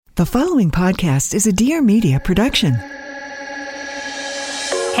The following podcast is a Dear Media production.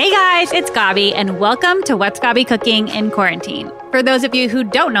 Hey guys, it's Gabi, and welcome to What's Gabi Cooking in Quarantine. For those of you who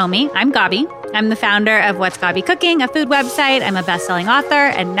don't know me, I'm Gabi. I'm the founder of What's Gabi Cooking, a food website. I'm a best-selling author,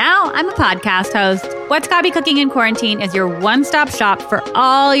 and now I'm a podcast host. What's Gabi Cooking in Quarantine is your one-stop shop for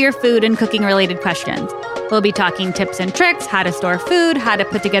all your food and cooking-related questions. We'll be talking tips and tricks, how to store food, how to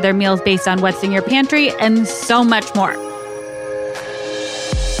put together meals based on what's in your pantry, and so much more.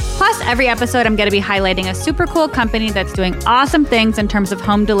 Plus, every episode, I'm going to be highlighting a super cool company that's doing awesome things in terms of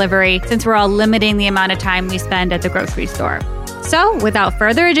home delivery, since we're all limiting the amount of time we spend at the grocery store. So, without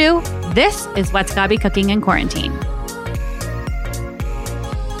further ado, this is What's Gabi Cooking in Quarantine.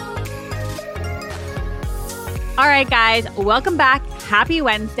 All right, guys, welcome back. Happy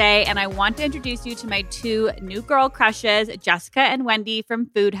Wednesday. And I want to introduce you to my two new girl crushes, Jessica and Wendy from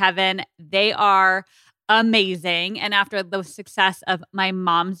Food Heaven. They are amazing. And after the success of my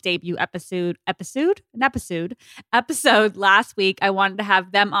mom's debut episode last week, I wanted to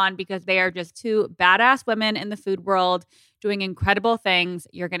have them on because they are just two badass women in the food world doing incredible things.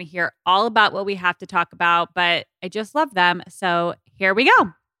 You're going to hear all about what we have to talk about, but I just love them. So here we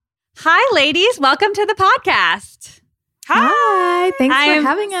go. Hi, ladies. Welcome to the podcast. Hi. Thanks for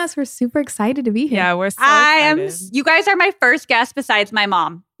having us. We're super excited to be here. Yeah, we're so excited. You guys are my first guest besides my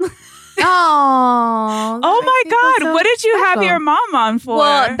mom. Oh my God. So what did you special. have your mom on for?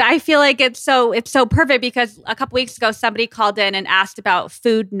 Well, I feel like it's so perfect because a couple weeks ago, somebody called in and asked about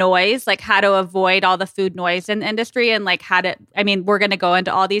food noise, like how to avoid all the food noise in the industry and like we're going to go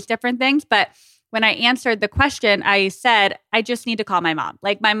into all these different things. But when I answered the question, I said, I just need to call my mom.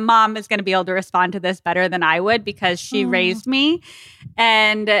 Like my mom is going to be able to respond to this better than I would because she raised me.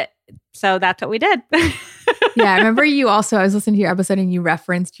 And so that's what we did. Yeah, I remember I was listening to your episode and you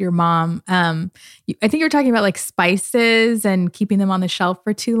referenced your mom. I think you were talking about like spices and keeping them on the shelf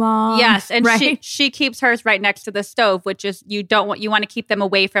for too long. Yes, and right? she keeps hers right next to the stove, which is you want to keep them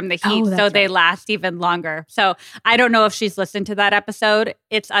away from the heat so they last even longer. So I don't know if she's listened to that episode.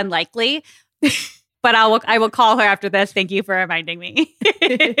 It's unlikely. But I will call her after this. Thank you for reminding me.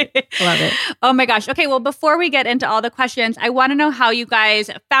 Love it. Oh my gosh. Okay, well, before we get into all the questions, I want to know how you guys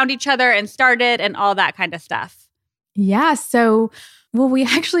found each other and started and all that kind of stuff. Yeah. So, we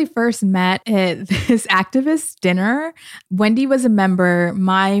actually first met at this activist dinner. Wendy was a member.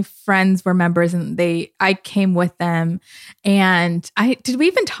 My friends were members, and I came with them. And did we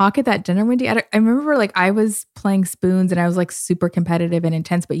even talk at that dinner, Wendy? I remember like I was playing spoons and I was like super competitive and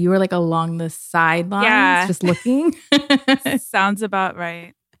intense, but you were like along the sidelines, just looking. Sounds about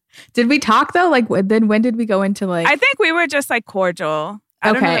right. Did we talk though? Like then when did we go into like? I think we were just like cordial.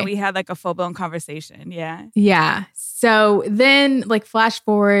 I don't know that Okay. we had like a full-blown conversation. Yeah. Yeah. So then like flash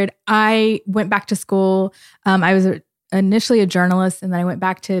forward, I went back to school. I was initially a journalist and then I went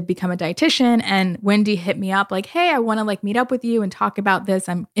back to become a dietitian, and Wendy hit me up like, hey, I want to like meet up with you and talk about this.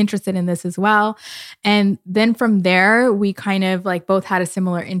 I'm interested in this as well. And then from there, we kind of like both had a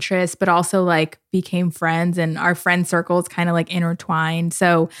similar interest, but also like became friends, and our friend circles kind of like intertwined.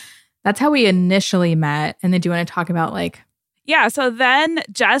 So that's how we initially met. And then do you want to talk about like, Yeah, so then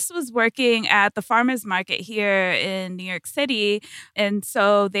Jess was working at the farmer's market here in New York City. And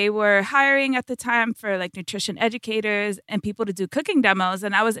so they were hiring at the time for like nutrition educators and people to do cooking demos.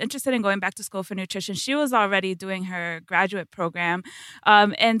 And I was interested in going back to school for nutrition. She was already doing her graduate program.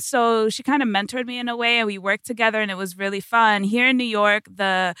 And so she kind of mentored me in a way, and we worked together, and it was really fun. Here in New York,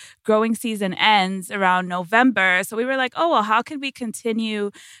 the growing season ends around November. So we were like, oh, well, how can we continue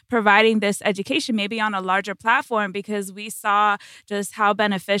providing this education maybe on a larger platform? Because we saw just how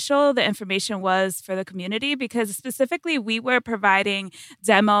beneficial the information was for the community, because specifically we were providing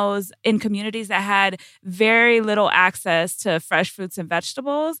demos in communities that had very little access to fresh fruits and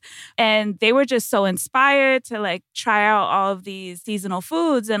vegetables. And they were just so inspired to like try out all of these seasonal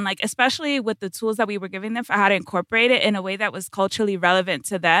foods, and like especially with the tools that we were giving them for how to incorporate it in a way that was culturally relevant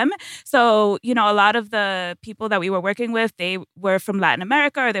to them. So, a lot of the people that we were working with, they were from Latin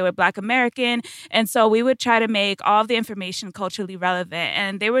America or they were Black American. And so we would try to make all of the information culturally relevant.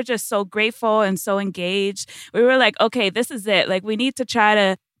 And they were just so grateful and so engaged. We were like, okay, this is it. Like, we need to try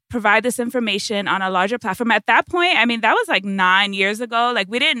to provide this information on a larger platform. At that point, that was like 9 years ago. Like,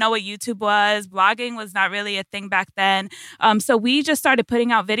 we didn't know what YouTube was. Blogging was not really a thing back then. So we just started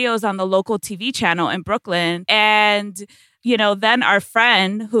putting out videos on the local TV channel in Brooklyn. And then our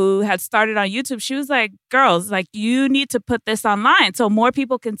friend who had started on YouTube, she was like, girls, like, you need to put this online so more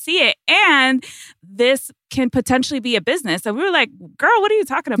people can see it. And this can potentially be a business. And we were like, girl, what are you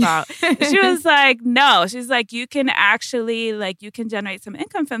talking about? She was like, no. She's like, you can actually, like, you can generate some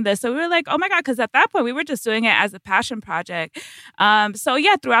income from this. So we were like, oh my God, because at that point we were just doing it as a passion project. So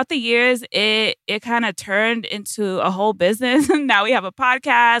yeah, throughout the years, it kind of turned into a whole business. Now we have a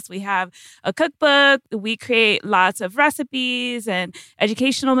podcast, we have a cookbook, we create lots of recipes and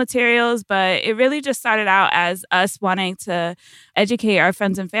educational materials, but it really just started out as us wanting to educate our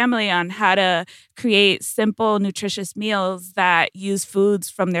friends and family on how to create simple, nutritious meals that use foods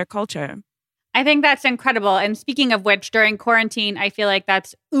from their culture. I think that's incredible. And speaking of which, during quarantine, I feel like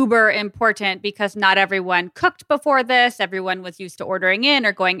that's uber important because not everyone cooked before this. Everyone was used to ordering in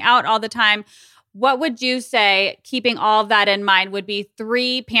or going out all the time. What would you say, keeping all of that in mind, would be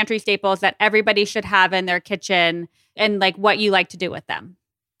 3 pantry staples that everybody should have in their kitchen and like what you like to do with them?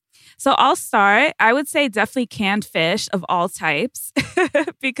 So I'll start. I would say definitely canned fish of all types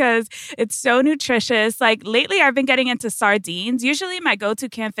because it's so nutritious. Like lately I've been getting into sardines. Usually my go-to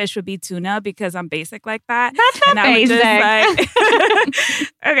canned fish would be tuna because I'm basic like that. That's amazing.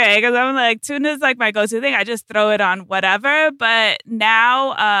 Okay, because I'm like, tuna's like my go-to thing. I just throw it on whatever. But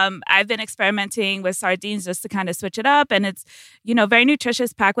now I've been experimenting with sardines just to kind of switch it up. And it's, very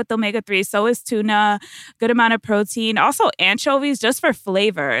nutritious, packed with omega-3. So is tuna, good amount of protein. Also anchovies just for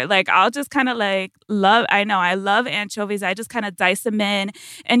flavor. Like I'll just kind of I love anchovies. I just kind of dice them in.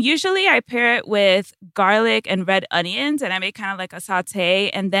 And usually I pair it with garlic and red onions and I make kind of like a saute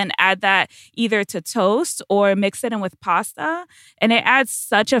and then add that either to toast or mix it in with pasta. And it adds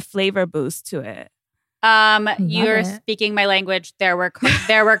such a flavor boost to it. You're speaking my language. There were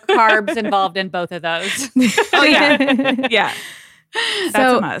carbs involved in both of those. Oh yeah. Yeah.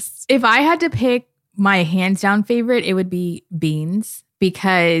 That's a must. If I had to pick my hands down favorite, it would be beans.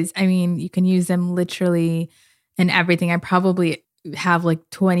 Because, you can use them literally in everything. I probably have like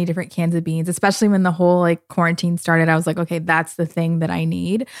 20 different cans of beans, especially when the whole like quarantine started. I was like, okay, that's the thing that I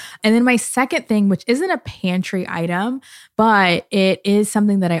need. And then my second thing, which isn't a pantry item, but it is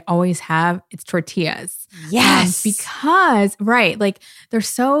something that I always have, it's tortillas. Yes. Because, right, like they're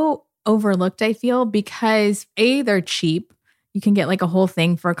so overlooked, I feel, because A, they're cheap. You can get like a whole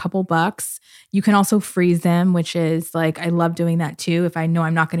thing for a couple bucks. You can also freeze them, which is like, I love doing that too if I know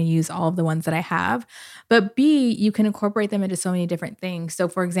I'm not going to use all of the ones that I have. But B, you can incorporate them into so many different things. So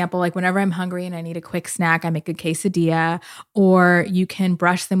for example, like whenever I'm hungry and I need a quick snack, I make a quesadilla, or you can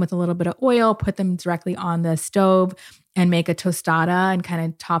brush them with a little bit of oil, put them directly on the stove and make a tostada and kind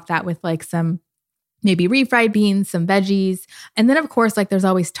of top that with like some maybe refried beans, some veggies. And then of course, like there's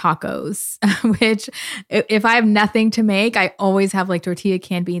always tacos, which if I have nothing to make, I always have like tortilla,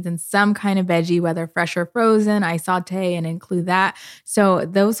 canned beans, and some kind of veggie, whether fresh or frozen. I saute and include that. So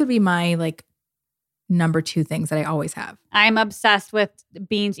those would be my like number 2 things that I always have. I'm obsessed with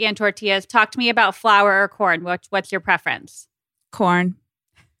beans and tortillas. Talk to me about flour or corn. What's your preference? Corn.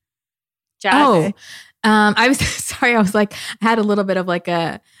 Jess? Oh, I was sorry. I was like, I had a little bit of like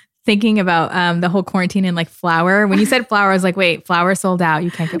a thinking about the whole quarantine and like flour. When you said flour, I was like, wait, flour sold out. You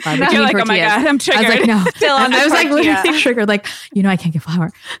can't get flour. But you're like, oh my God, I'm triggered. I was like, no. Still on the I was like tortilla. literally triggered. Like, I can't get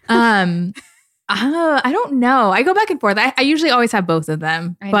flour. I don't know. I go back and forth. I usually always have both of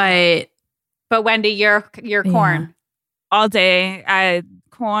them. But Wendy, your corn. All day.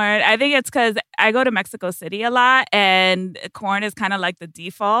 Corn. I think it's because I go to Mexico City a lot and corn is kind of like the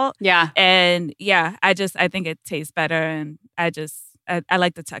default. Yeah. And yeah, I think it tastes better and I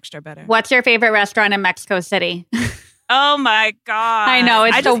like the texture better. What's your favorite restaurant in Mexico City? Oh my God. I know,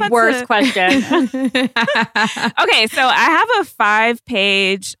 it's the worst question. Okay, so I have a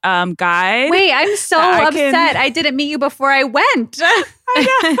 5-page guide. Wait, I'm so upset. I didn't meet you before I went.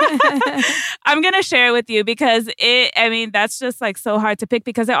 I'm going to share it with you because that's just like so hard to pick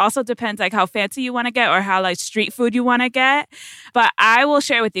because it also depends like how fancy you want to get or how like street food you want to get. But I will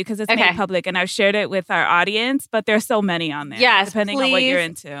share it with you because it's made public and I've shared it with our audience, but there's so many on there. Yes, depending on what you're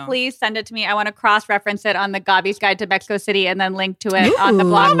into. Please send it to me. I want to cross-reference it on the Gabi's Guide to Mexico City and then link to it on the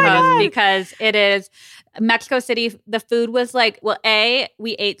blog post because it is Mexico City. The food was like,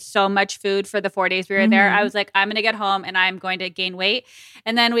 we ate so much food for the 4 days we were there. I was like, I'm going to get home and I'm going to gain weight.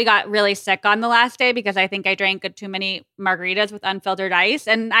 And then we got really sick on the last day because I think I drank too many margaritas with unfiltered ice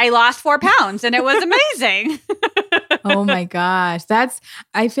and I lost 4 pounds and it was amazing. Oh my gosh.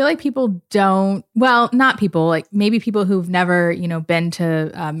 I feel like people not people, like maybe people who've never, been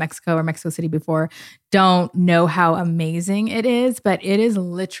to Mexico or Mexico City before don't know how amazing it is, but it is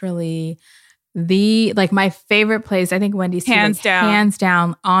literally my favorite place. I think Wendy's hands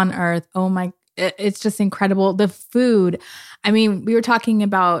down on earth. Oh my, it's just incredible. The food, I mean, we were talking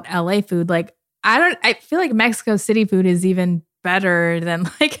about LA food. Like, I feel like Mexico City food is even better than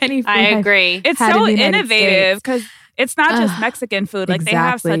like any food. I agree. It's so innovative because it's not just Mexican food. Like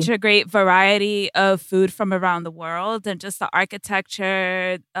exactly. They have such a great variety of food from around the world, and just the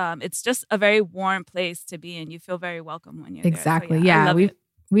architecture. It's just a very warm place to be in. You feel very welcome when you're there. Exactly. So, yeah.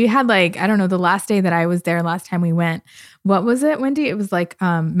 We had like, I don't know, the last day that I was there, last time we went, what was it, Wendy? It was like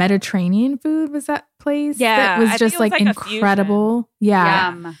Mediterranean food was that place? Yeah. That was just like incredible.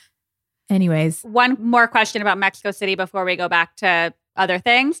 Yeah. Yum. Anyways. One more question about Mexico City before we go back to other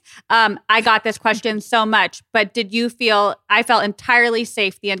things. I got this question so much, but I felt entirely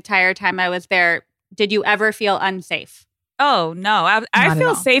safe the entire time I was there. Did you ever feel unsafe? Oh, no. I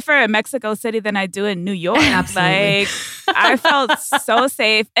feel safer in Mexico City than I do in New York. Absolutely. Like, I felt so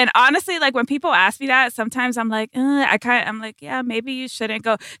safe. And honestly, like when people ask me that, sometimes I'm like, I'm like, yeah, maybe you shouldn't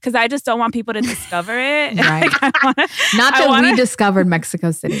go. Because I just don't want people to discover it. Right. We discovered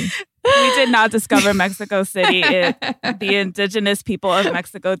Mexico City. We did not discover Mexico City. The indigenous people of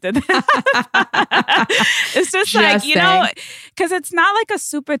Mexico did that. It's just like, because it's not like a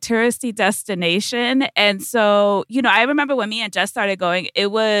super touristy destination. And so, I remember when me and Jess started going,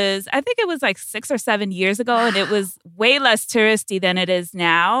 I think it was like 6 or 7 years ago, and it was way less touristy than it is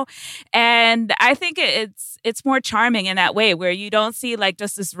now. And I think it's more charming in that way, where you don't see like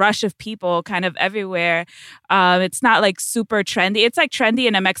just this rush of people kind of everywhere. It's not like super trendy. It's like trendy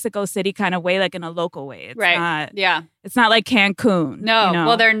in a Mexico City kind of way, like in a local way. It's not, yeah. It's not like Cancun. No.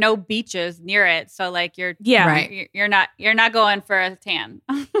 Well, there are no beaches near it. So like you're not going for a tan.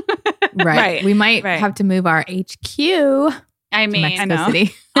 Right. We might have to move our HQ. I mean, Mexico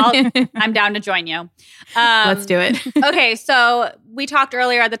City. I'm down to join you. Let's do it. Okay. So we talked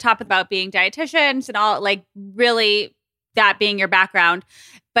earlier at the top about being dietitians and all, like really that being your background.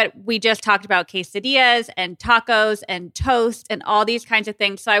 But we just talked about quesadillas and tacos and toast and all these kinds of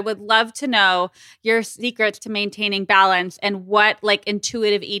things. So I would love to know your secrets to maintaining balance and what like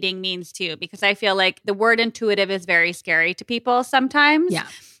intuitive eating means to you, because I feel like the word intuitive is very scary to people sometimes. Yeah.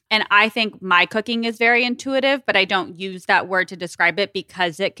 And I think my cooking is very intuitive, but I don't use that word to describe it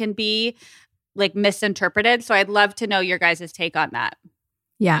because it can be like misinterpreted. So I'd love to know your guys' take on that.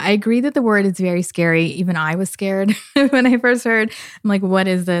 Yeah, I agree that the word is very scary. Even I was scared when I first heard. I'm like, what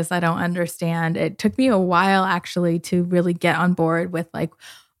is this? I don't understand. It took me a while actually to really get on board with like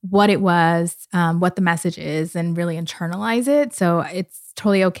what it was, what the message is, and really internalize it. So it's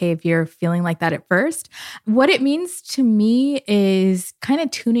totally okay if you're feeling like that at first. What it means to me is kind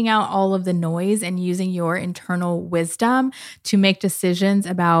of tuning out all of the noise and using your internal wisdom to make decisions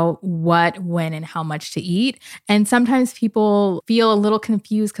about what, when, and how much to eat. And sometimes people feel a little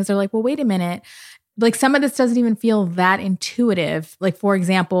confused because they're like, well, wait a minute. Like some of this doesn't even feel that intuitive. Like, for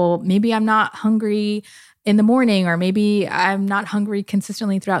example, maybe I'm not hungry in the morning, or maybe I'm not hungry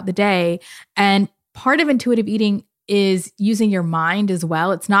consistently throughout the day. And part of intuitive eating is using your mind as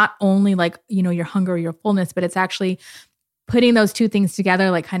well. It's not only like, your hunger or your fullness, but it's actually putting those two things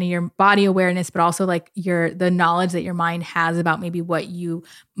together, like kind of your body awareness, but also like the knowledge that your mind has about maybe what you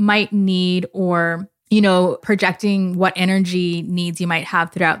might need, or projecting what energy needs you might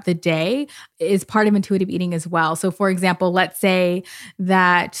have throughout the day is part of intuitive eating as well. So for example, let's say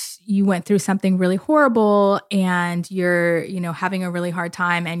that you went through something really horrible and you're, having a really hard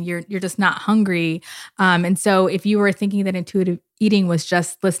time and you're just not hungry. And so if you were thinking that intuitive eating was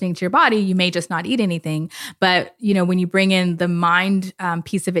just listening to your body, you may just not eat anything. But, when you bring in the mind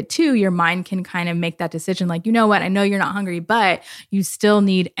piece of it too, your mind can kind of make that decision like, you know what, I know you're not hungry, but you still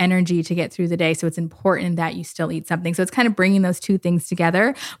need energy to get through the day. So it's important that you still eat something. So it's kind of bringing those two things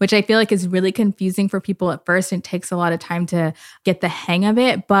together, which I feel like is really confusing for people at first. It takes a lot of time to get the hang of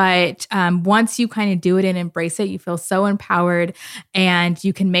it. But once you kind of do it and embrace it, you feel so empowered and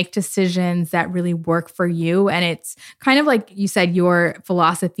you can make decisions that really work for you. And it's kind of like you said, your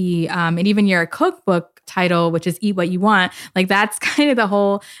philosophy and even your cookbook title, which is Eat What You Want. Like that's kind of the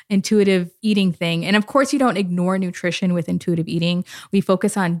whole intuitive eating thing. And of course, you don't ignore nutrition with intuitive eating. We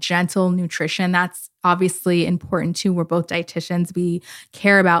focus on gentle nutrition. That's obviously important too. We're both dietitians. We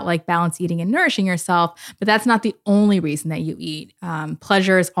care about like balanced eating and nourishing yourself, but that's not the only reason that you eat.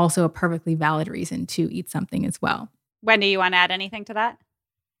 Pleasure is also a perfectly valid reason to eat something as well. Wendy, you want to add anything to that?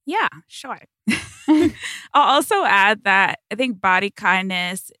 Yeah, sure. I'll also add that I think body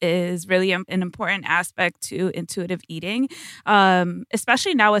kindness is really an important aspect to intuitive eating,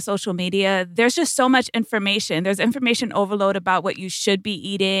 especially now with social media. There's just so much information. There's information overload about what you should be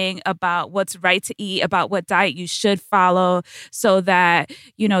eating, about what's right to eat, about what diet you should follow so that,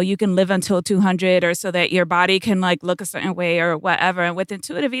 you can live until 200 or so that your body can like look a certain way or whatever. And with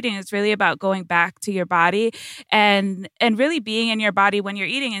intuitive eating, it's really about going back to your body and really being in your body when you're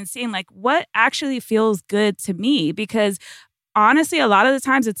eating and seeing like what actually feels good to me, because honestly, a lot of the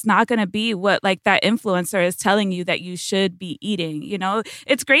times it's not going to be what like that influencer is telling you that you should be eating.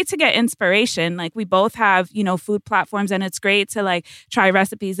 It's great to get inspiration. Like we both have, food platforms, and it's great to like try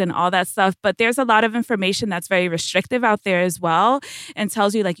recipes and all that stuff. But there's a lot of information that's very restrictive out there as well, and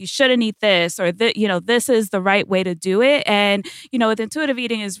tells you like you shouldn't eat this or this is the right way to do it. And, with intuitive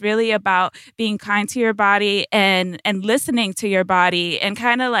eating is really about being kind to your body and listening to your body and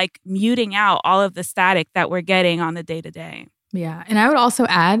kind of like muting out all of the static that we're getting on the day to day. Yeah. And I would also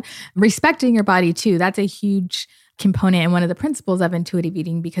add respecting your body too. That's a huge component and one of the principles of intuitive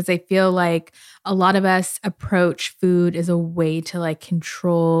eating, because I feel like a lot of us approach food as a way to like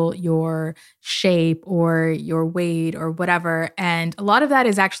control your shape or your weight or whatever. And a lot of that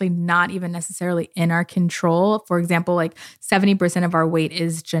is actually not even necessarily in our control. For example, like 70% of our weight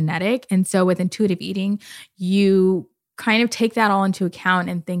is genetic. And so with intuitive eating, you kind of take that all into account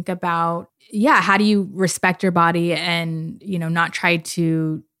and think about, how do you respect your body and, not try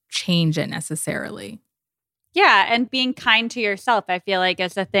to change it necessarily. Yeah. And being kind to yourself, I feel like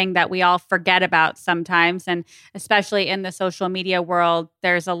is a thing that we all forget about sometimes. And especially in the social media world,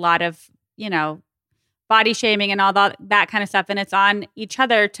 there's a lot of, body shaming and all that kind of stuff. And it's on each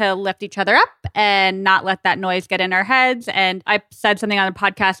other to lift each other up and not let that noise get in our heads. And I said something on the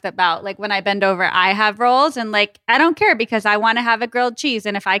podcast about like when I bend over, I have rolls and like, I don't care because I want to have a grilled cheese.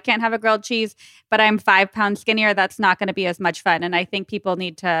 And if I can't have a grilled cheese, but I'm 5 pounds skinnier, that's not going to be as much fun. And I think people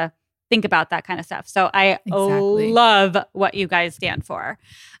need to think about that kind of stuff. So I love what you guys stand for.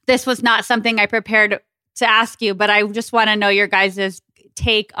 This was not something I prepared to ask you, but I just want to know your guys'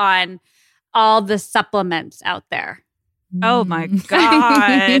 take on all the supplements out there. Oh my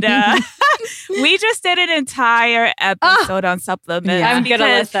God. We just did an entire episode on supplements. I'm going to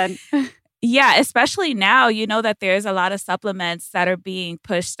listen. Yeah, especially now, that there's a lot of supplements that are being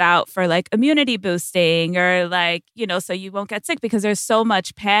pushed out for like immunity boosting or like, so you won't get sick because there's so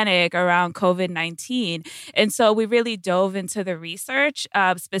much panic around COVID-19. And so we really dove into the research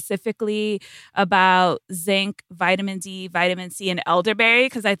specifically about zinc, vitamin D, vitamin C, and elderberry,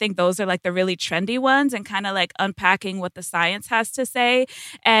 because I think those are like the really trendy ones, and kind of like unpacking what the science has to say.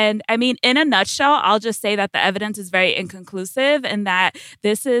 And I mean, in a nutshell, I'll just say that the evidence is very inconclusive and that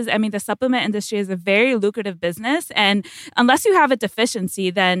the supplement industry is a very lucrative business. And unless you have a deficiency,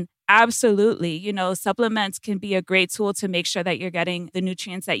 then absolutely, supplements can be a great tool to make sure that you're getting the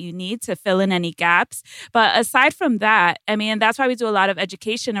nutrients that you need to fill in any gaps. But aside from that, that's why we do a lot of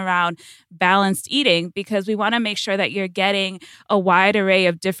education around balanced eating, because we want to make sure that you're getting a wide array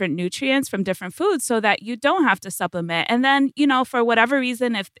of different nutrients from different foods so that you don't have to supplement. And then, for whatever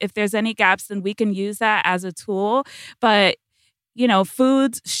reason, if there's any gaps, then we can use that as a tool. But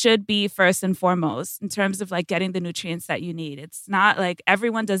foods should be first and foremost in terms of like getting the nutrients that you need. It's not like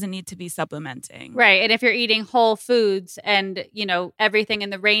everyone doesn't need to be supplementing. Right. And if you're eating whole foods and, everything in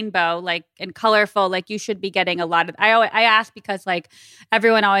the rainbow, like and colorful, like you should be getting a lot of, I ask because like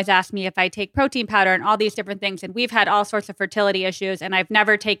everyone always asks me if I take protein powder and all these different things. And we've had all sorts of fertility issues and I've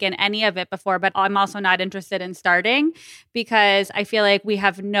never taken any of it before, but I'm also not interested in starting because I feel like we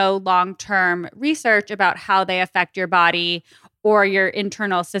have no long-term research about how they affect your body or your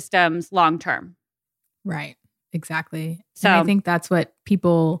internal systems long term. Right. Exactly. So and I think that's what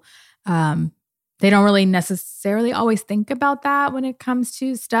people, they don't really necessarily always think about that when it comes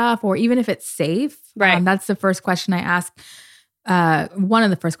to stuff, or even if it's safe. Right. That's the first question I ask. One of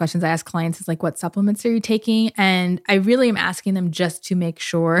the first questions I ask clients is like, what supplements are you taking? And I really am asking them just to make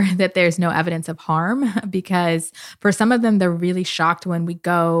sure that there's no evidence of harm, because for some of them, they're really shocked when we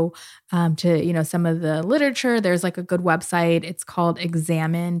go to, some of the literature. There's like a good website. It's called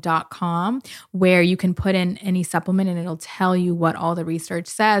examine.com, where you can put in any supplement and it'll tell you what all the research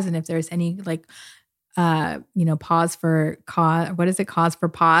says. And if there's any like cause for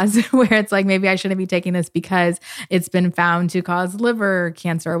pause, where it's like, maybe I shouldn't be taking this because it's been found to cause liver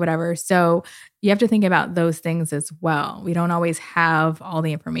cancer or whatever. So you have to think about those things as well. We don't always have all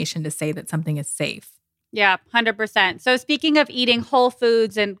the information to say that something is safe. Yeah, 100%. So speaking of eating whole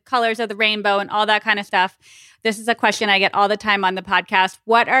foods and colors of the rainbow and all that kind of stuff, this is a question I get all the time on the podcast.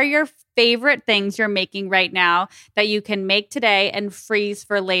 What are your favorite things you're making right now that you can make today and freeze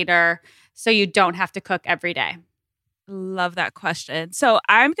for later so you don't have to cook every day? Love that question. So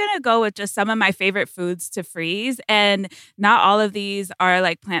I'm going to go with just some of my favorite foods to freeze. And not all of these are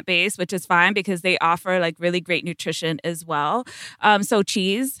like plant-based, which is fine because they offer like really great nutrition as well. So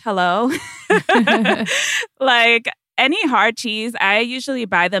cheese, hello. Like any hard cheese, I usually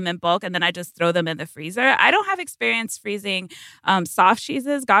buy them in bulk and then I just throw them in the freezer. I don't have experience freezing soft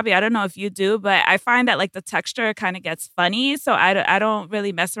cheeses. Gabi, I don't know if you do, but I find that like the texture kind of gets funny. So I don't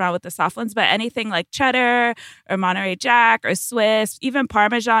really mess around with the soft ones, but anything like cheddar or Monterey Jack or Swiss, even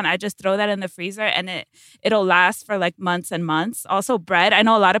Parmesan, I just throw that in the freezer and it'll last for like months and months. Also bread. I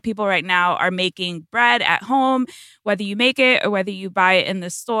know a lot of people right now are making bread at home, whether you make it or whether you buy it in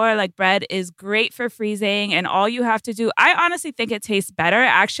the store. Like bread is great for freezing and all you have to do. I honestly think it tastes better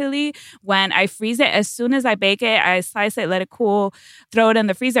actually when I freeze it. As soon as I bake it, I slice it, let it cool, throw it in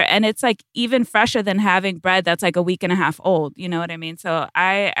the freezer. And it's like even fresher than having bread that's like a week and a half old. You know what I mean? So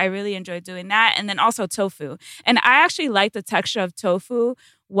I really enjoy doing that. And then also tofu. And I actually like the texture of tofu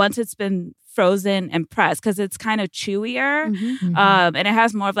once it's been frozen and pressed because it's kind of chewier and it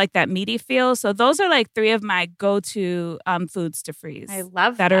has more of like that meaty feel. So those are like three of my go-to foods to freeze. I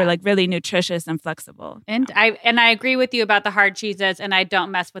love that are like really nutritious and flexible. And I agree with you about the hard cheeses, and I don't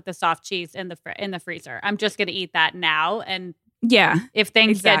mess with the soft cheese in the freezer. I'm just going to eat that now, and yeah, if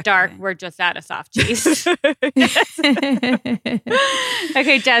things get dark, we're just out of soft cheese.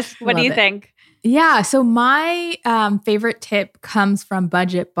 Okay, Jess, what do you think? Yeah. So my favorite tip comes from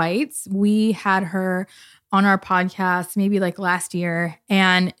Budget Bites. We had her on our podcast maybe like last year.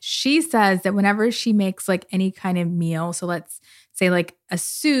 And she says that whenever she makes like any kind of meal, so let's say like a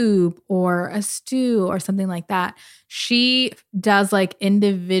soup or a stew or something like that, she does like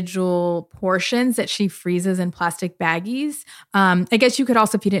individual portions that she freezes in plastic baggies. I guess you could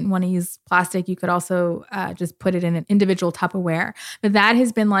also, if you didn't want to use plastic, you could also just put it in an individual Tupperware. But that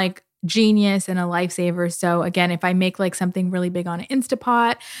has been like genius and a lifesaver. So again, if I make like something really big on an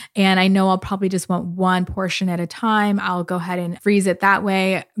Instapot and I know I'll probably just want one portion at a time, I'll go ahead and freeze it that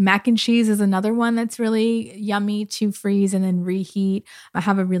way. Mac and cheese is another one that's really yummy to freeze and then reheat. I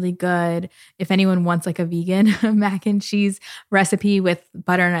have a really good, if anyone wants like a vegan mac and cheese recipe with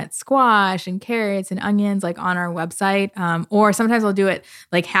butternut squash and carrots and onions, like on our website. Or sometimes I'll do it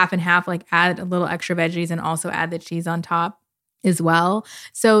like half and half, like add a little extra veggies and also add the cheese on top as well.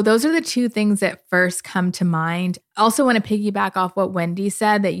 So those are the two things that first come to mind. I also want to piggyback off what Wendy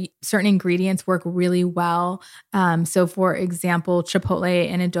said, that certain ingredients work really well. So for example, chipotle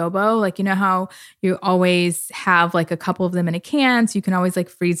and adobo, like, you know how you always have like a couple of them in a can, so you can always like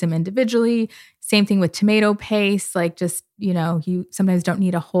freeze them individually. Same thing with tomato paste, like just, you know, you sometimes don't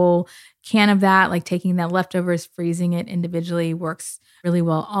need a whole can of that, like taking that leftovers, freezing it individually works really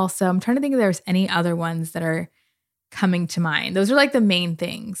well also. I'm trying to think if there's any other ones that are coming to mind. Those are like the main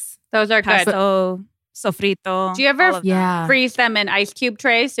things. Those are good. Pesto, sofrito. Do you ever freeze them in ice cube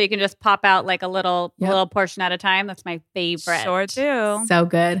trays so you can just pop out like a little portion at a time? That's my favorite. Sure do. So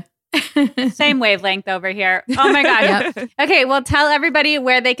good. Same wavelength over here. Oh my God. Yep. Okay, well, tell everybody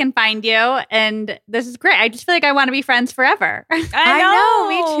where they can find you. And this is great. I just feel like I want to be friends forever. I know.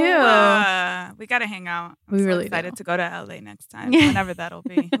 Me too. We got to hang out. I'm so really excited to go to LA next time. Whenever that'll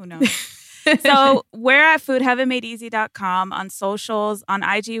be. Who knows? So we're at foodheavenmadeeasy.com on socials. On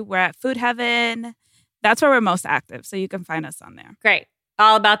IG, we're at Food Heaven. That's where we're most active. So you can find us on there. Great.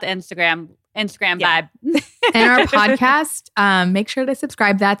 All about the Instagram vibe. And our podcast, make sure to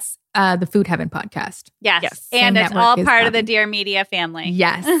subscribe. That's the Food Heaven podcast. Yes. And it's all part of the Dear Media family.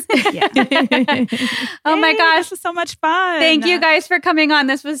 Yes. Oh my gosh. This was so much fun. Thank you guys for coming on.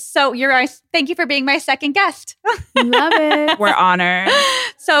 This was thank you for being my second guest. Love it. We're honored.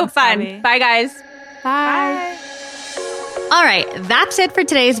 So fun. Bye guys. Bye. All right, that's it for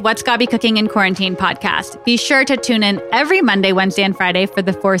today's What's Gabi Cooking in Quarantine podcast. Be sure to tune in every Monday, Wednesday, and Friday for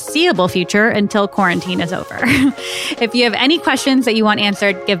the foreseeable future until quarantine is over. If you have any questions that you want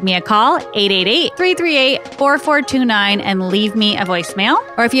answered, give me a call, 888-338-4429, and leave me a voicemail.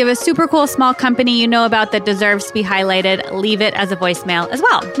 Or if you have a super cool small company you know about that deserves to be highlighted, leave it as a voicemail as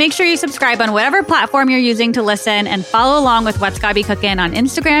well. Make sure you subscribe on whatever platform you're using to listen and follow along with What's Gabi Cooking on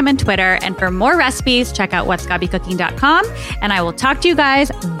Instagram and Twitter. And for more recipes, check out whatsgabicooking.com. And I will talk to you guys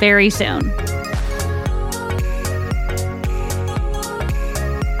very soon.